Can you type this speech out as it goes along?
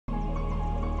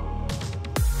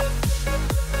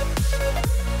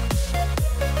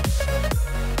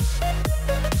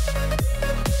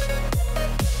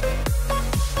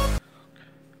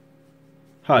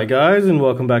Hi guys, and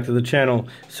welcome back to the channel.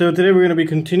 So today we're going to be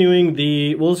continuing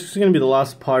this is going to be the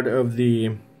last part of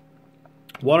the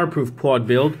waterproof quad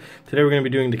build. Today we're going to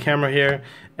be doing the camera here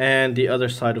and the other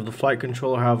side of the flight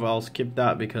controller. However, I'll skip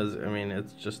that because I mean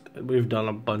we've done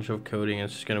a bunch of coding and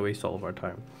it's just going to waste all of our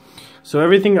time. So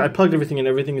I plugged everything in,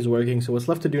 everything is working. So what's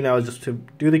left to do now is just to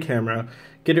do the camera,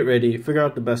 get it ready, figure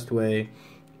out the best way,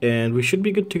 and we should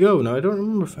be good to go. Now I don't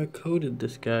remember if I coded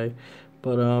this guy.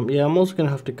 But yeah, I'm also going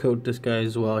to have to coat this guy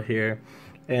as well here.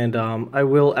 And I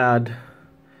will add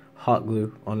hot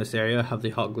glue on this area. I have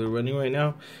the hot glue running right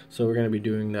now, so we're going to be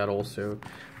doing that also.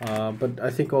 But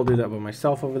I think I'll do that by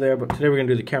myself over there. But today we're going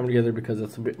to do the camera together because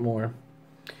it's a bit more,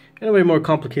 in a way, more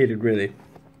complicated really.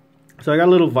 So I got a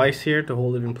little vise here to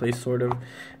hold it in place sort of.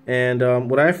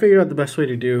 And what I figured out the best way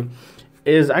to do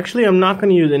is actually I'm not going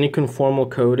to use any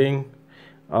conformal coating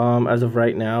as of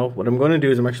right now. What I'm going to do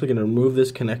is I'm actually going to remove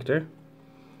this connector.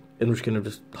 And we're just going to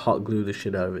just hot glue the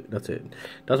shit out of it. That's it.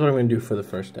 That's what I'm going to do for the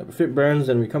first step. If it burns,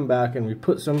 then we come back and we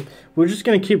put some... We're just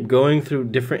going to keep going through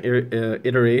different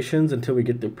iterations until we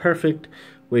get the perfect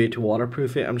way to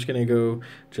waterproof it. I'm just going to go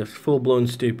just full-blown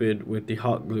stupid with the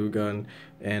hot glue gun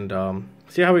and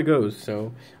see how it goes.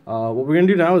 So what we're going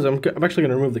to do now is I'm actually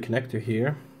going to remove the connector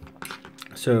here.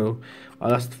 So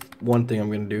that's one thing I'm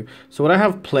going to do. So what I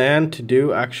have planned to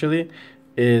do actually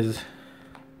is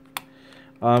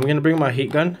I'm going to bring my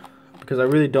heat gun, because I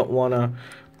really don't want to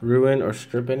ruin or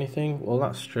strip anything. Well,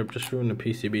 not strip, just ruin the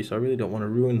PCB. So I really don't want to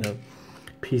ruin the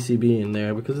PCB in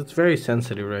there because it's very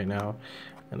sensitive right now.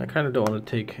 And I kind of don't want to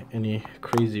take any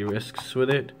crazy risks with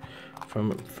it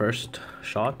from first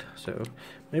shot. So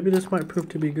maybe this might prove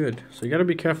to be good. So you got to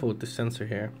be careful with the sensor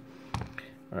here.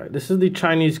 Alright, this is the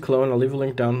Chinese clone. I'll leave a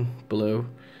link down below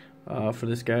for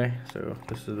this guy. So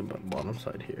this is the bottom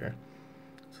side here.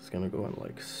 So it's going to go in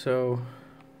like so.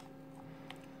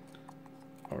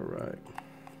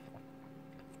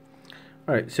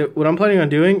 Alright, so what I'm planning on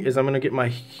doing is I'm going to get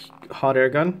my hot air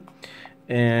gun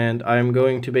and I'm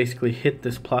going to basically hit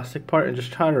this plastic part and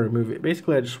just try to remove it.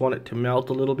 Basically, I just want it to melt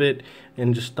a little bit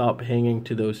and just stop hanging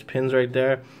to those pins right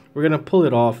there. We're going to pull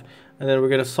it off and then we're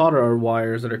going to solder our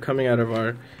wires that are coming out of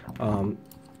our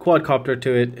quadcopter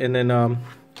to it, and then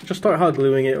just start hot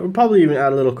gluing it. We'll probably even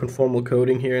add a little conformal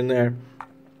coating here and there.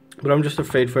 But I'm just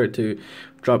afraid for it to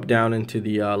drop down into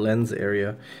the lens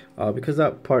area because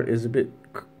that part is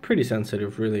pretty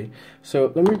sensitive really.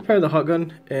 So let me prepare the hot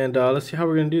gun and let's see how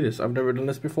we're going to do this. I've never done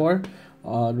this before,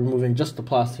 removing just the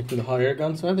plastic with a hot air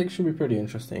gun, so I think it should be pretty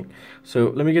interesting. So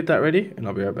let me get that ready and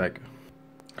I'll be right back.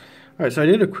 Alright, so I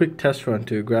did a quick test run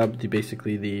to grab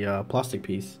basically the plastic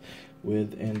piece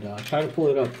and try to pull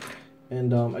it up.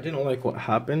 And I didn't like what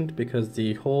happened because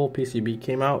the whole PCB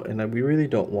came out and we really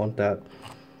don't want that.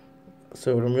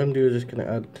 So what I'm going to do is just going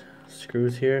to add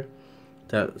screws here,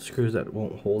 screws that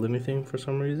won't hold anything for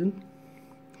some reason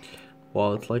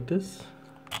while it's like this.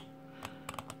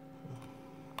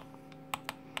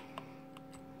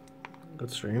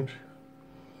 That's strange.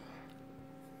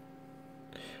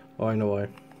 Oh, I know why.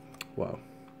 Wow.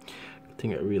 I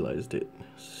think I realized it.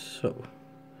 So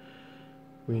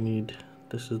we need,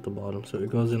 this is the bottom, so it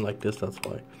goes in like this, that's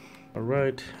why.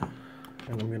 Alright,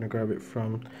 and I'm going to grab it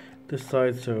from this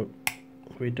side so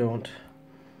we don't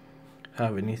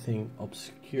have anything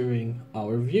obscuring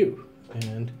our view.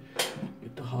 And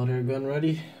get the hot air gun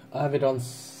ready. I have it on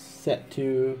set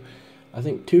to, I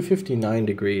think, 259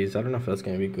 degrees. I don't know if that's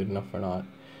going to be good enough or not,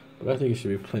 but I think it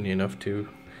should be plenty enough to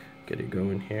get it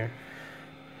going here.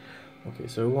 Okay,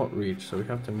 so it won't reach, so we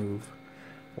have to move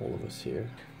all of us here.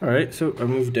 Alright, so I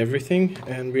moved everything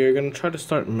and we are going to try to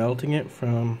start melting it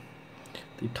from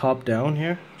the top down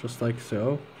here, just like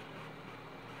so.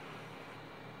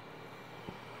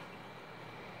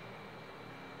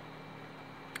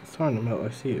 It's starting to melt. I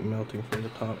see it melting from the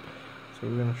top. So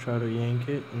we're going to try to yank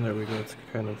it, and there we go. It's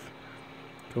kind of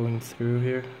going through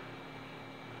here.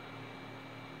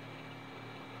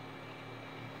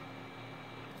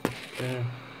 Okay.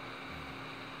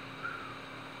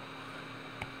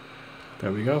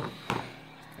 There we go.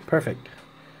 Perfect.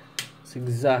 It's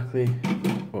exactly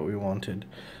what we wanted.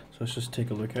 So let's just take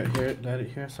a look at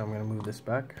it here. So I'm going to move this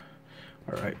back.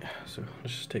 Alright, so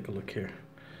let's just take a look here.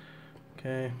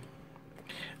 Okay.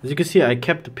 As you can see, I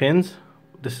kept the pins.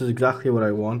 This is exactly what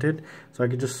I wanted. So I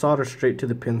could just solder straight to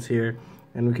the pins here,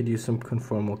 and we could use some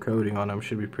conformal coating on them.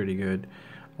 Should be pretty good.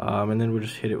 And then we'll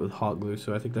just hit it with hot glue.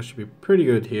 So I think that should be pretty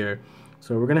good here.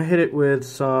 So we're gonna hit it with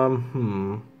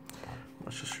some.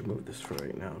 Let's just remove this for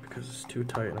right now because it's too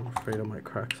tight. I'm afraid I might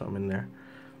crack some in there.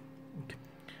 Okay.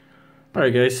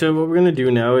 Alright guys, so what we're going to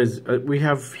do now is, we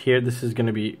have here, this is going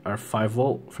to be our 5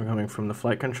 volt coming from the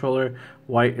flight controller,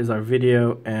 white is our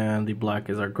video, and the black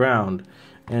is our ground.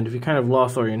 And if you kind of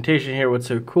lost orientation here, what's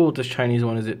so cool with this Chinese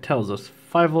one is it tells us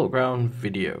 5 volt ground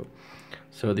video.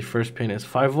 So the first pin is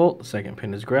 5 volt, the second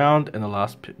pin is ground, and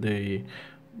the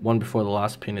one before the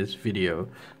last pin is video.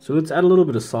 So let's add a little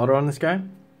bit of solder on this guy,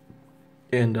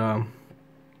 and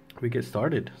we get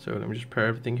started. So let me just pair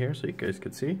everything here so you guys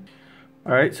can see.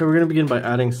 Alright, so we're going to begin by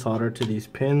adding solder to these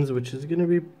pins, which is going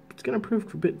to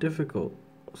prove a bit difficult.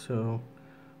 So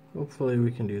hopefully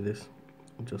we can do this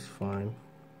just fine.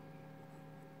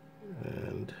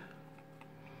 And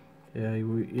yeah,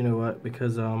 you know what,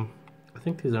 because I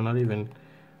think these are not even,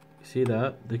 you see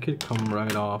that? They could come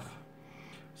right off.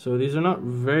 So these are not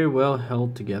very well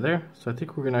held together, so I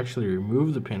think we're going to actually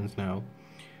remove the pins now.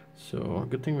 So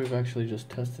good thing we've actually just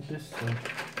tested this. So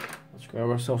let's grab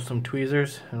ourselves some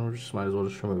tweezers, and we just might as well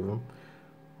just remove them.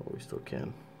 Well, we still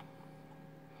can.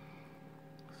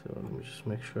 So let me just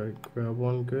make sure I grab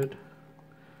one good.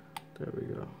 There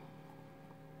we go.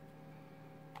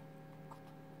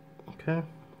 Okay,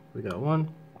 we got one.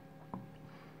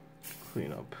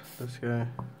 Clean up this guy.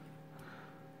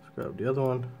 Let's grab the other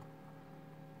one.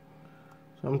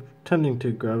 So I'm tending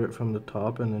to grab it from the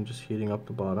top and then just heating up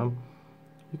the bottom.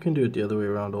 You can do it the other way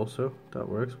around also, that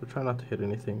works, but try not to hit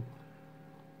anything.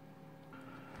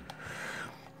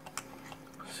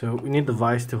 So we need the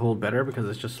vise to hold better because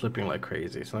it's just slipping like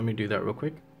crazy. So let me do that real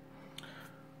quick.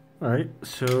 Alright,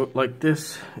 so like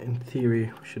this, in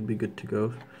theory, we should be good to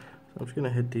go. So I'm just going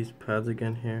to hit these pads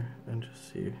again here and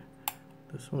just see.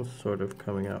 This one's sort of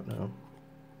coming out now.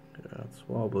 Yeah, it's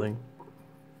wobbling.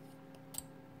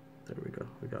 There we go,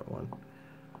 we got one.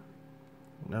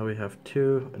 Now we have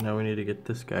two, and now we need to get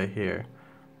this guy here.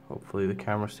 Hopefully the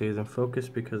camera stays in focus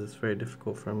because it's very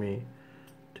difficult for me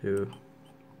to...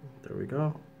 There we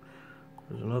go.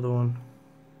 There's another one.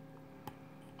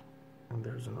 And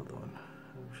there's another one.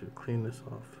 We should clean this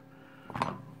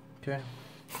off. Okay.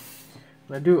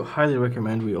 And I do highly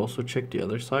recommend we also check the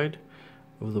other side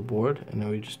of the board, and then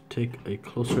we just take a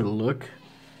closer look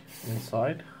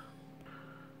inside.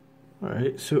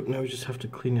 Alright, so now we just have to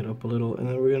clean it up a little, and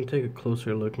then we're going to take a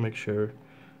closer look, make sure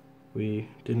we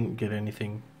didn't get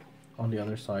anything on the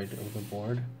other side of the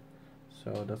board.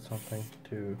 So that's something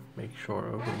to make sure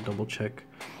of and double check.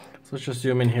 So let's just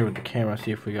zoom in here with the camera,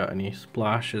 see if we got any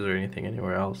splashes or anything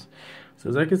anywhere else. So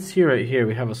as I can see right here,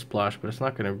 we have a splash, but it's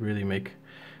not going to really make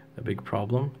a big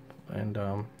problem. And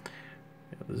yeah,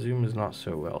 the zoom is not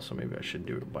so well, so maybe I should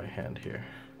do it by hand here.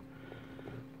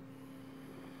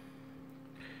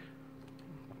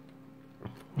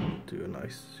 Do a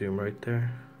nice zoom right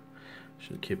there.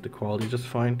 Should keep the quality just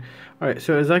fine. Alright,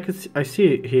 so as I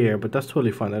see it here, but that's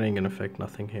totally fine. That ain't gonna affect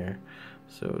nothing here.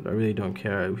 So I really don't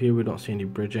care. Here we don't see any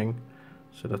bridging,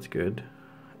 so that's good.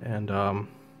 And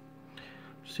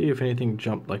see if anything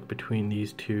jumped like between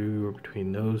these two or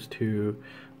between those two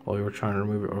while we were trying to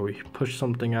remove it, or we pushed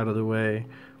something out of the way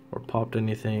or popped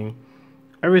anything.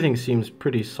 Everything seems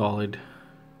pretty solid.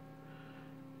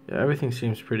 Yeah, everything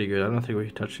seems pretty good. I don't think we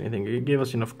touched anything. It gave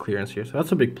us enough clearance here, so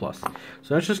that's a big plus.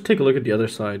 So let's just take a look at the other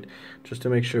side, just to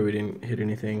make sure we didn't hit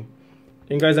anything.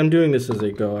 And guys, I'm doing this as I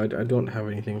go. I don't have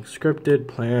anything scripted,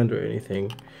 planned, or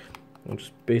anything. I'm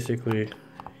just basically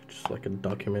just like a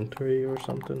documentary or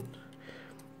something.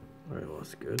 Alright, well,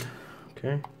 that's good.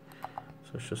 Okay,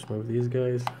 so let's just move these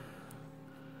guys.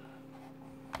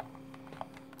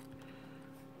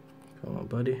 Come on,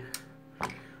 buddy.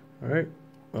 Alright.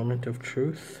 Moment of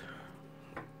truth.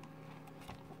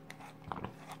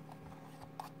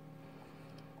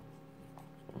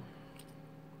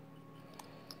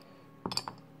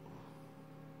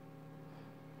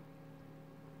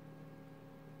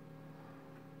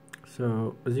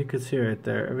 So as you can see right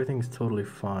there, everything's totally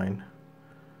fine.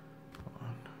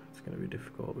 It's gonna be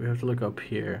difficult. We have to look up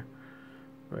here,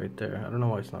 right there. I don't know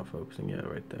why it's not focusing yet.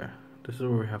 Right there. This is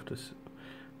where we have to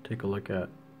take a look at.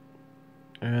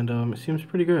 And it seems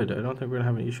pretty good. I don't think we're gonna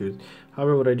have any issues.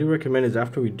 However, what I do recommend is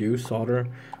after we do solder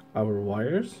our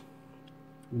wires,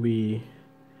 we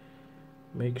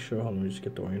make sure, hold on, let me just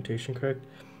get the orientation correct.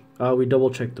 We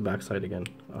double check the backside again,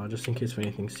 just in case if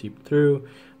anything seeped through.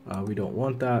 We don't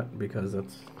want that because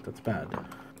that's bad.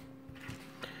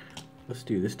 Let's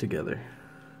do this together.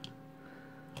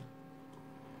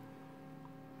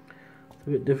 It's a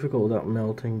bit difficult without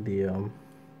melting the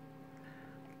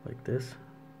like this.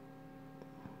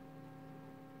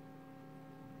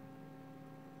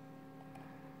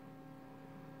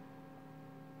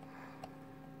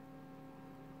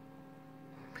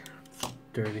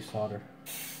 Dirty solder.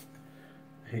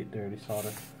 I hate dirty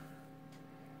solder.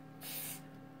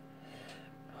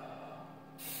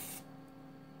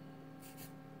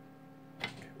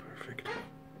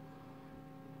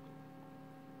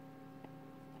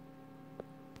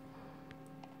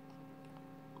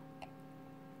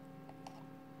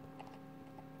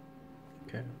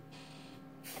 Okay.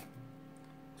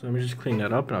 So let me just clean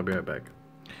that up and I'll be right back.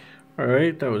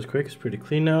 Alright, that was quick. It's pretty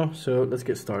clean now. So let's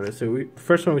get started. So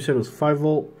first one we said was 5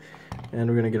 volt, and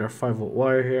we're going to get our 5 volt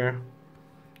wire here,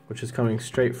 which is coming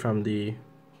straight from the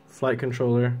flight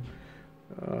controller,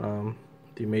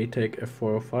 the Maytag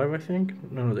F405, I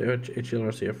think. No, the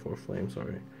HakRC F4 Flame,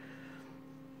 sorry.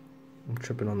 I'm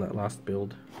tripping on that last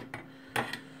build.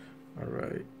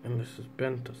 Alright, and this is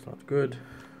bent, that's not good.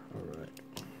 Alright.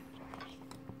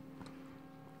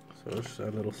 So let's just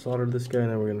add a little solder to this guy,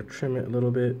 and then we're going to trim it a little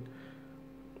bit.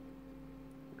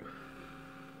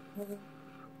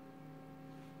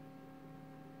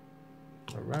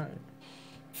 Alright.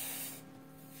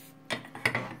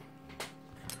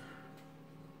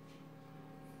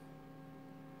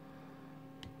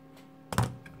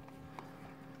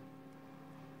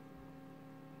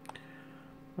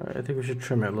 Alright, I think we should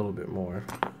trim it a little bit more.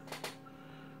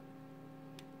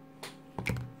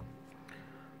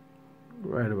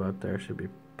 Right about there should be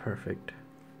perfect.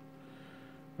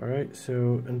 Alright,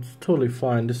 so and it's totally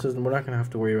fine. This isn't, we're not gonna have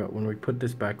to worry about when we put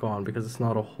this back on because it's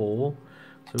not a hole.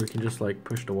 So we can just like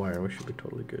push the wire and we should be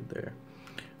totally good there.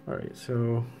 Alright,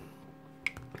 so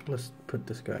let's put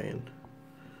this guy in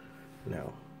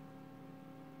now.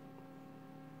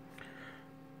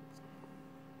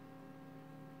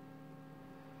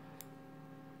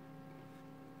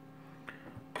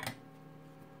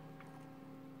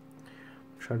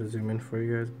 Try to zoom in for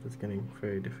you guys, but it's getting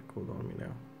very difficult on me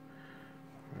now.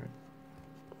 Alright.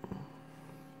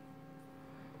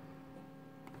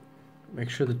 Make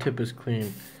sure the tip is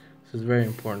clean. This is very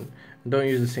important. And don't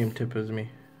use the same tip as me.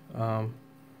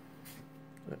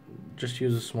 Just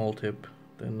use a small tip,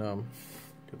 then you'll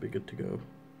be good to go.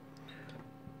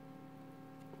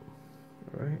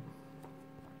 Alright.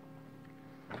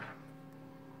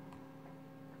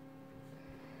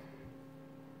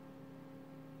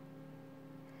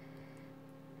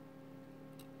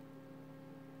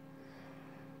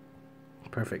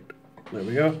 Perfect. There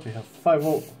we go. We have 5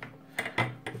 volt.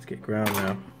 Let's get ground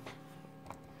now.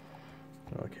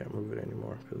 Oh, I can't move it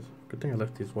anymore because good thing I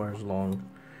left these wires long.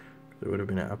 It would have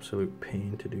been an absolute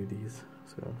pain to do these.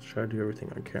 So let's try to do everything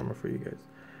on camera for you guys.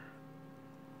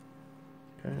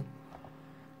 Okay.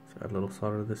 Let's add a little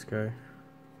solder to this guy.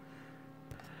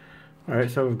 Alright,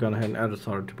 so we've gone ahead and added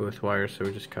solder to both wires, so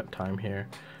we just cut time here.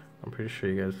 I'm pretty sure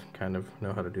you guys kind of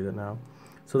know how to do that now.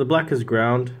 So the black is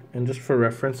ground, and just for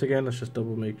reference again, let's just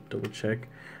double check.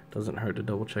 Doesn't hurt to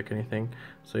double check anything.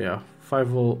 So yeah, 5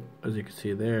 volt, as you can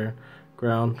see there,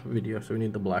 ground, video. So we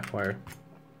need the black wire.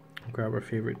 Grab our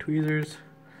favorite tweezers,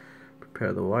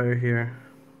 prepare the wire here.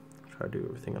 Try to do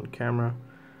everything on camera.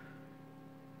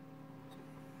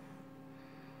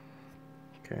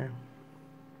 Okay.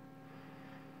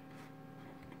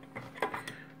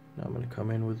 Now I'm going to come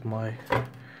in with my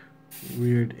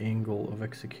weird angle of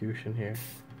execution here.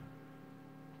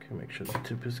 Okay, make sure the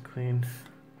tip is clean.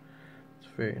 It's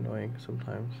very annoying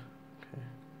sometimes. Okay,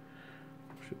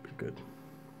 should be good.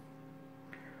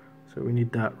 So we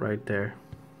need that right there.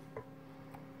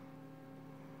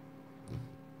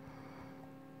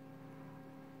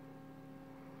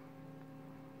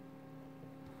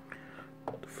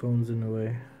 The phone's in the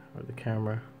way, or the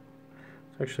camera.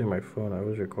 It's actually my phone. I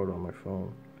always record on my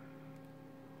phone.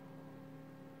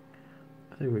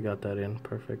 I think we got that in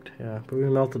perfect. Yeah, but we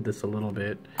melted this a little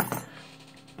bit,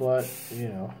 but you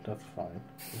know, that's fine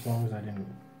as long as I didn't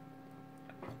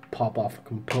pop off a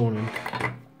component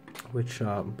which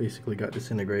basically got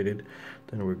disintegrated.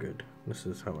 Then we're good. This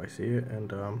is how I see it,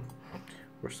 and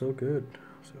we're still good,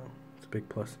 so it's a big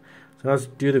plus. So now let's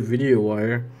do the video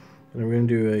wire, and we're gonna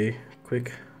do a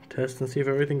quick test and see if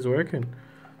everything's working.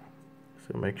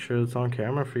 So make sure it's on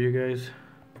camera for you guys.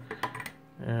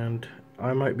 And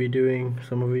I might be doing,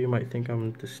 some of you might think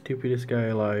I'm the stupidest guy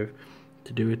alive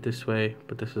to do it this way,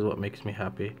 but this is what makes me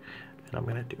happy, and I'm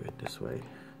gonna do it this way.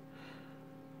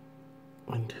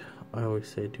 And I always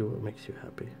say do what makes you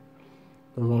happy.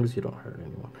 As long as you don't hurt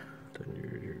anyone, then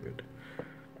you're good.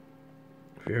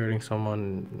 If you're hurting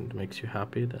someone and it makes you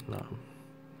happy, then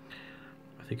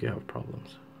I think you have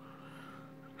problems.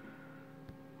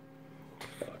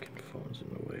 Fucking phone's in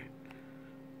the way.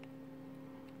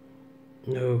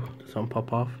 No, does something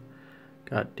pop off?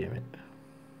 God damn it.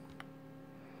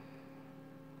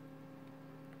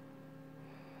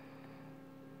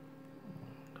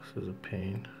 This is a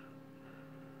pain.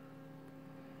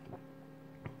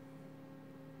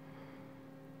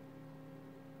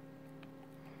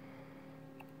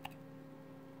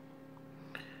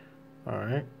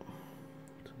 Alright,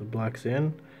 so the black's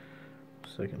in,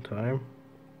 second time.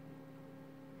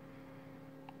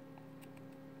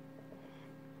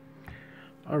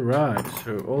 Alright,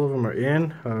 so all of them are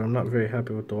in. I'm not very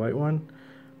happy with the white one,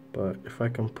 but if I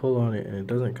can pull on it and it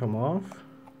doesn't come off,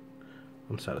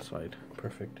 I'm satisfied.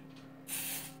 Perfect.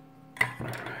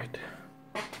 Alright.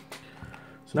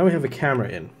 So now we have a camera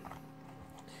in.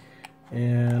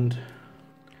 And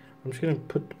I'm just going to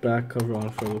put the back cover on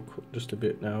for just a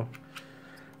bit now.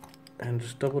 And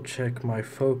just double check my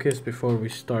focus before we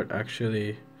start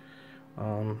actually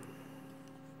hot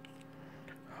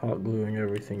gluing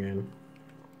everything in.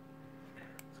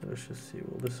 So let's just see,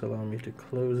 will this allow me to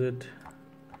close it?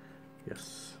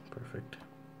 Yes, perfect.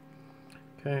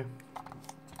 Okay,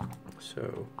 so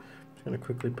I'm just going to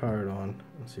quickly power it on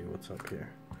and see what's up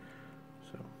here.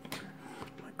 So,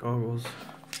 my goggles.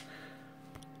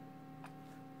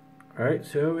 Alright,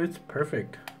 so it's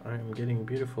perfect. I'm getting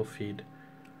beautiful feed.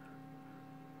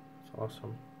 It's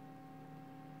awesome.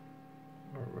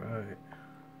 Alright,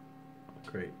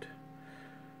 great.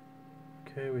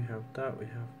 Okay, we have that, we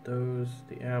have those,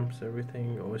 the amps,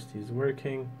 everything, OST is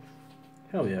working.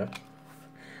 Hell yeah.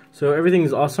 So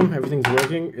everything's awesome, everything's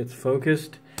working, it's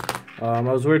focused. I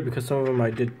was worried because some of them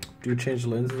I do change the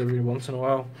lenses every once in a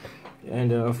while.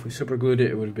 And if we super glued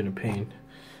it, it would have been a pain.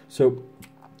 So,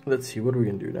 let's see, what are we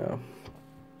going to do now?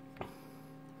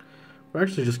 We're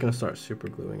actually just going to start super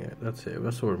gluing it, that's it,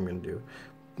 that's what I'm going to do.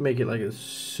 Make it like a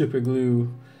super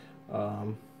glue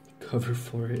cover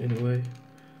for it in a way.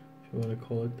 You want to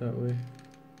call it that way.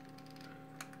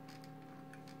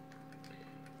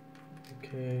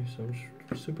 Okay, so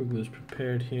super glue is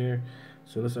prepared here.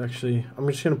 So let's actually, I'm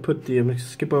just going to put I'm going to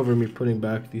skip over me putting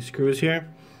back these screws here,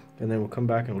 and then we'll come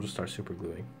back and we'll just start super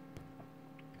gluing.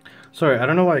 Sorry, I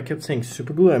don't know why I kept saying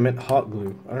super glue, I meant hot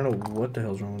glue. I don't know what the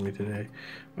hell's wrong with me today.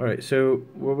 Alright, so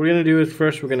what we're going to do is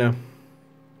first we're going to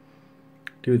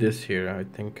do this here. I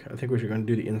think we're going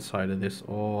to do the inside of this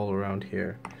all around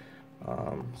here.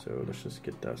 So let's just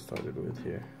get that started with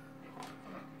here.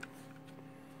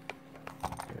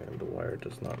 And the wire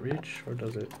does not reach, or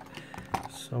does it?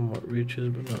 Somewhat reaches,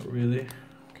 but not really.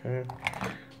 Okay,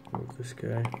 move this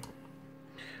guy.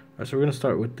 Alright, so we're going to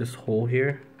start with this hole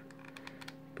here,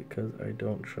 because I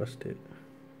don't trust it.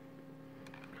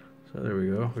 So there we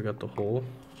go, we got the hole.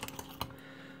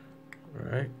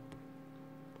 Alright.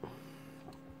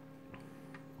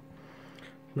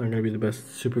 Not going to be the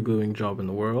best super gluing job in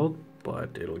the world,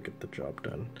 but it'll get the job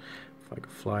done. If I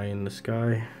could fly in the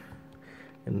sky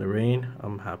in the rain,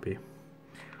 I'm happy.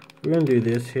 We're going to do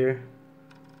this here.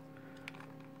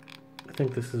 I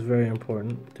think this is very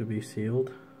important to be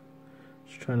sealed.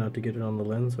 Just try not to get it on the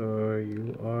lens, or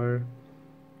you are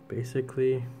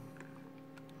basically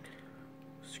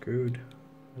screwed,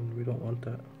 and we don't want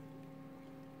that.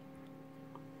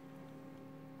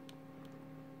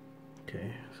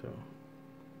 Okay, so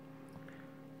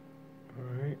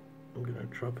alright, I'm gonna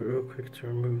drop it real quick to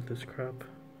remove this crap.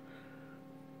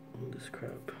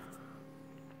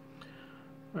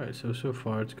 Alright, so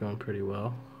far it's going pretty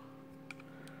well.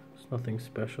 It's nothing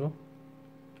special.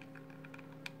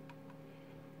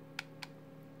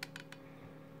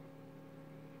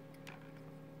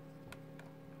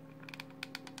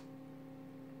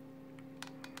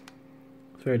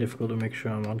 It's very difficult to make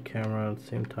sure I'm on camera at the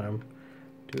same time.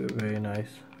 Do it very nice.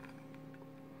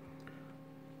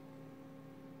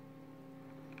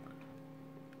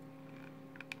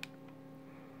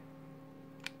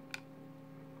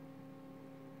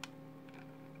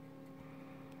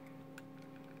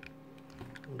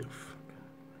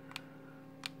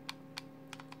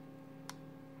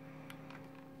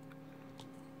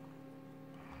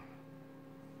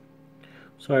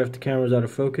 Sorry if the camera's out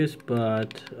of focus,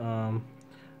 but I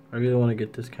really want to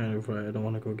get this kind of right. I don't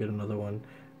want to go get another one,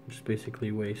 just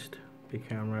basically waste the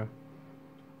camera.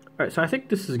 Alright, so I think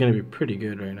this is going to be pretty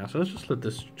good right now. So let's just let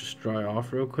this just dry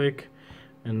off real quick.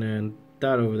 And then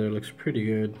that over there looks pretty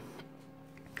good.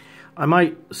 I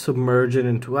might submerge it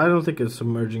into, I don't think it's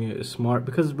submerging it is smart,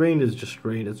 because rain is just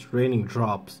rain. It's raining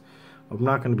drops. I'm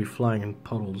not going to be flying in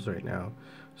puddles right now.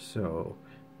 So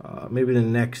maybe the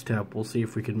next step, we'll see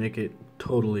if we can make it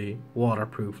totally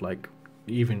waterproof, like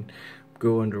even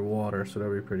go underwater. So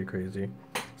that'd be pretty crazy.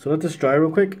 So let this dry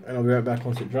real quick, and I'll be right back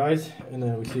once it dries, and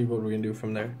then we see what we're going to do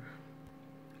from there.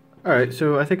 Alright,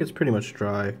 so I think it's pretty much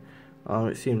dry.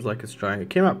 It seems like it's drying. It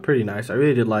came out pretty nice. I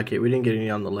really did like it. We didn't get any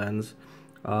on the lens.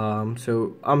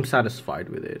 So I'm satisfied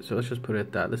with it. So let's just put it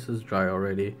at that. This is dry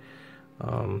already.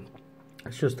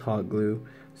 It's just hot glue.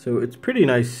 So it's pretty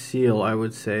nice seal, I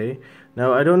would say.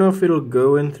 Now, I don't know if it'll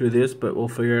go in through this, but we'll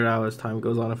figure it out as time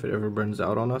goes on if it ever burns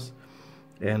out on us.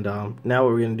 And now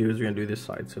what we're going to do is we're going to do this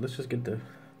side. So let's just get the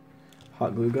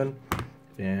hot glue gun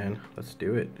and let's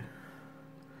do it.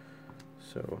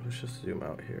 So let's just zoom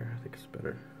out here. I think it's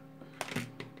better.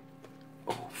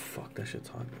 Fuck, that shit's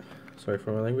hot. Sorry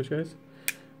for my language, guys.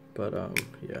 But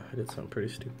yeah, I did something pretty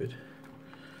stupid.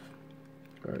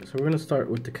 Alright, so we're gonna start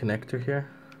with the connector here.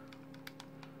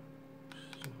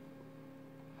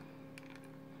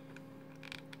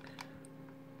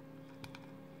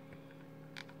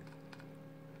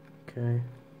 Okay.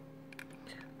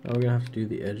 Now we're gonna have to do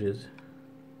the edges.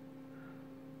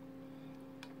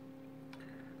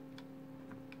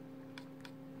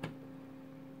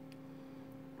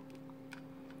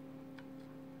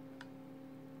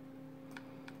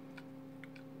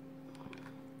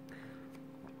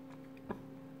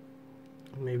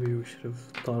 Maybe we should have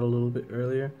thought a little bit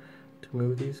earlier to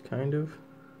move these, kind of.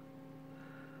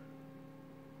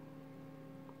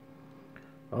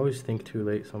 I always think too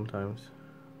late sometimes.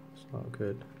 It's not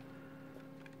good.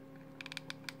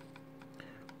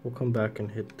 We'll come back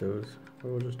and hit those,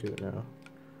 or we'll just do it now.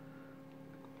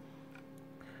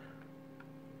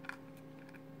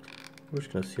 We're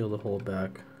just gonna seal the whole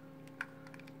back.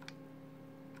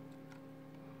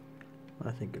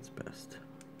 I think it's best.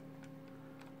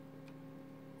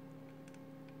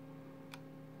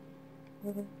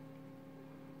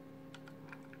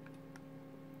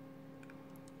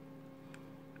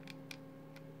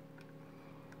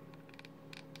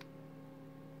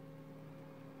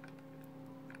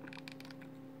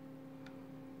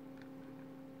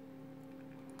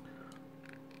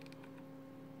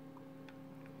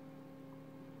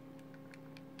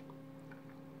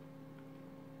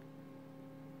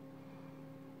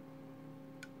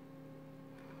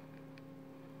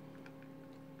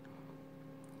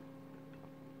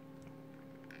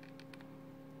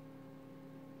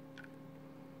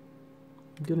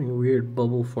 Getting weird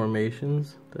bubble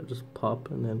formations that just pop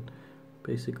and then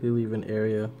basically leave an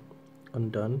area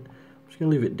undone. I'm just gonna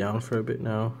leave it down for a bit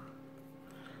now.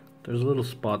 There's a little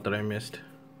spot that I missed.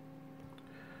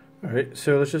 Alright,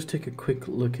 so let's just take a quick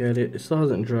look at it. It still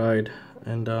hasn't dried,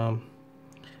 and I'm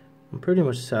pretty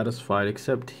much satisfied,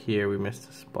 except here we missed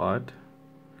a spot.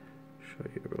 Show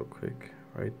you real quick,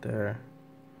 right there.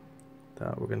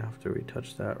 That we're gonna have to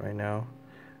retouch that right now.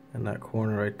 And that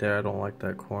corner right there, I don't like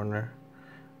that corner.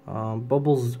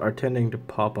 Bubbles are tending to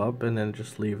pop up and then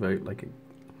just leave like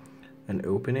an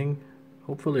opening.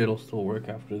 Hopefully it'll still work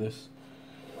after this.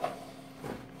 So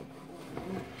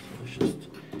let's just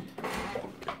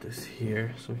get this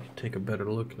here so we can take a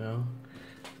better look now.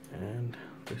 And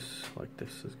this, like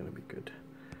this, is gonna be good.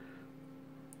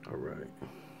 Alright.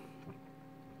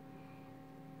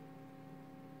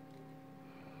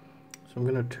 So I'm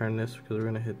gonna turn this because we're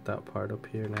gonna hit that part up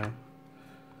here now.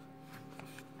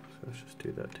 Let's just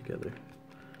do that together.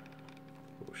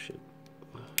 Oh shit.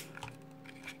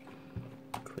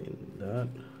 Clean that.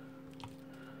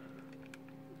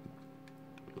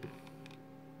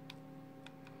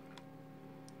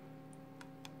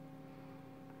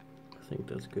 I think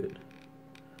that's good.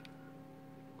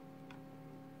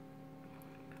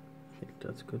 I think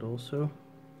that's good also.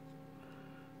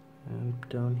 And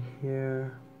down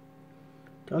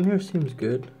here seems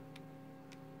good.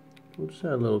 We'll just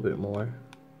add a little bit more.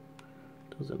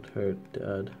 Doesn't hurt to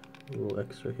add a little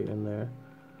extra here and there.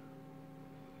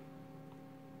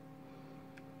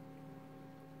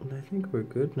 And I think we're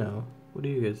good now. What do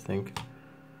you guys think?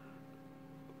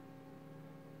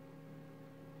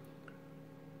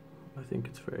 I think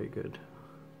it's very good.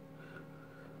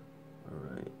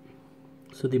 Alright.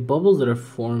 So the bubbles that are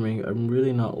forming, I'm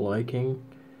really not liking.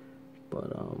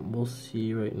 But we'll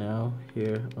see right now.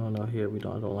 Here, oh no, here I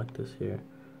don't like this here.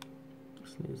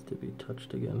 This needs to be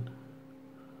touched again.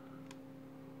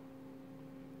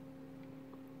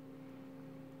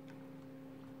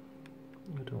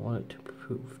 I don't want it to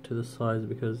move to the sides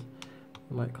because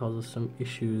it might cause us some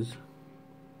issues.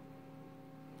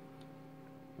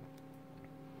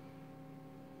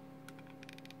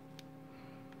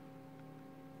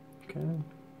 Okay.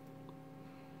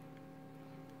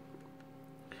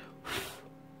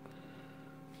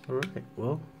 Alright,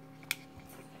 well,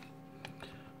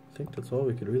 I think that's all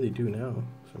we could really do now.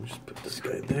 So I'm just put this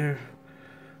guy there.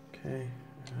 Okay,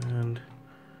 and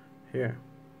here.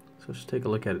 So let's take a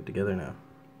look at it together now.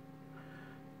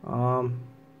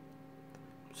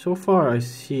 So far I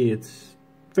see it's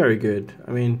very good.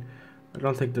 I mean, I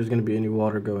don't think there's going to be any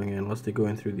water going in unless they go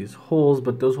in through these holes,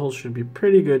 but those holes should be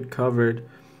pretty good covered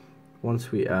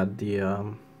once we add the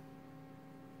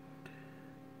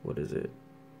what is it?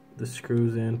 The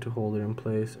screws in to hold it in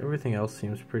place. Everything else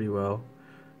seems pretty well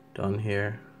done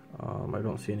here. I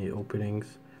don't see any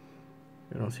openings.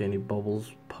 I don't see any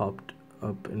bubbles popped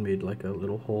up and made like a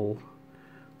little hole.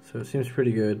 So it seems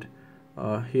pretty good.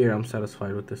 Here I'm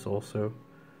satisfied with this also.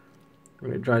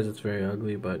 When it dries it's very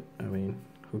ugly, but I mean,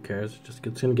 who cares? It's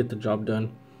gonna get the job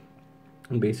done.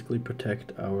 and basically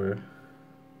protect our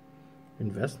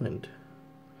investment.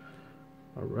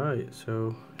 Alright,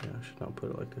 so yeah, I should not put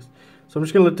it like this. So I'm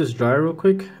just gonna let this dry real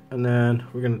quick, and then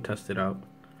we're gonna test it out.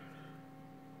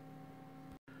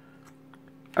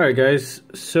 Alright guys,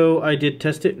 so I did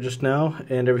test it just now,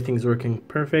 and everything's working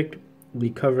perfect. The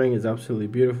covering is absolutely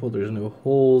beautiful, there's no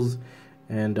holes,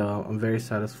 and I'm very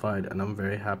satisfied and I'm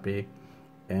very happy.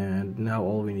 And now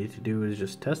all we need to do is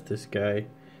just test this guy,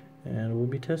 and we'll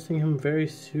be testing him very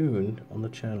soon on the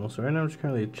channel. So right now I'm just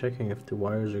currently checking if the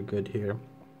wires are good here.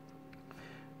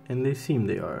 And they seem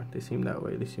that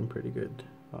way, they seem pretty good.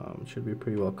 Should be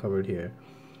pretty well covered here.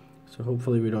 So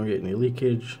hopefully we don't get any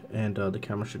leakage, and the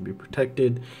camera should be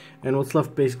protected. And what's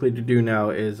left basically to do now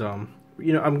is,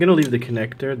 you know, I'm gonna leave the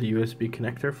connector, the USB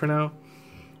connector for now.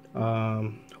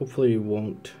 Hopefully it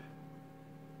won't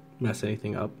mess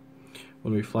anything up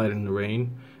when we fly it in the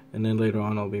rain. And then later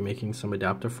on I'll be making some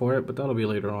adapter for it, but that'll be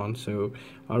later on. So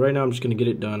right now I'm just gonna get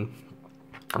it done.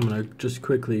 I'm gonna just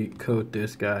quickly coat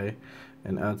this guy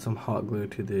and add some hot glue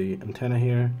to the antenna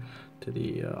here, to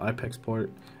the IPEX port,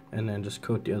 and then just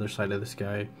coat the other side of this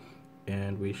guy,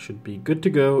 and we should be good to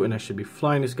go. And I should be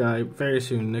flying this guy very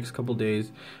soon, next couple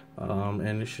days,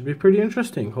 and it should be pretty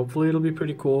interesting. Hopefully it'll be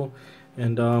pretty cool,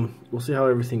 and we'll see how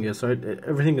everything is. So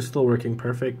everything is still working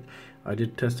perfect. I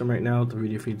did test them right now. The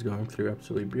video feed's going through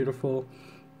absolutely beautiful,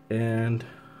 and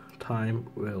time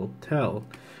will tell.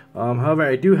 However,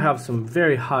 I do have some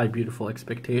very high, beautiful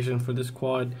expectations for this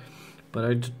quad, but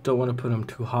I just don't want to put them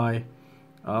too high.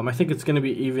 I think it's going to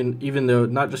be, even though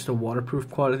not just a waterproof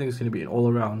quad, I think it's going to be an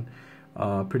all-around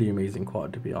pretty amazing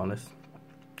quad, to be honest.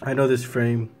 I know this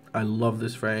frame, I love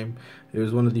this frame. It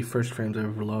was one of the first frames I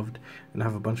ever loved, and I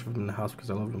have a bunch of them in the house because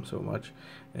I love them so much.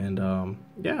 And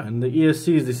yeah, and the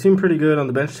ESCs, they seem pretty good on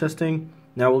the bench testing.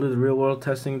 Now we'll do the real world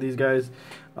testing of these guys.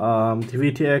 The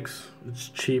VTX, it's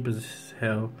cheap as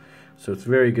hell, so it's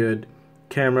very good.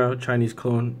 Camera, Chinese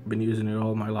clone, been using it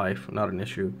all my life, not an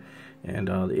issue. And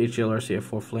the HakRC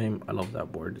F4 Flame, I love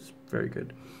that board, it's very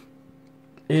good.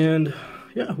 And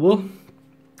yeah, well,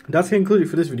 that's gonna conclude it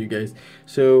for this video, guys.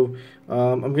 So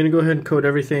I'm gonna go ahead and code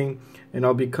everything, and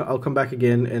I'll come back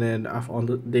again, and then on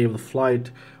the day of the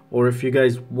flight, or if you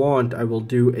guys want, I will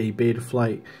do a beta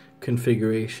flight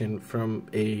configuration from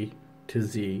A to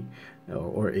Z,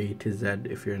 or A to Z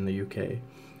if you're in the UK.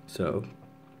 So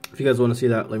if you guys want to see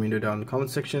that, let me know down in the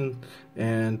comment section,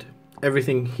 and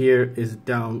everything here is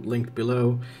down linked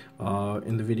below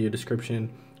in the video description.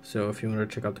 So if you want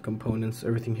to check out the components,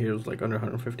 everything here is like under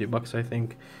 150 bucks, I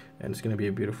think, and it's going to be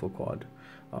a beautiful quad.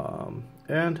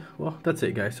 And well, that's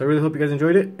it, guys. So I really hope you guys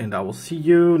enjoyed it, and I will see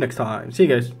you next time. See you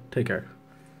guys. Take care.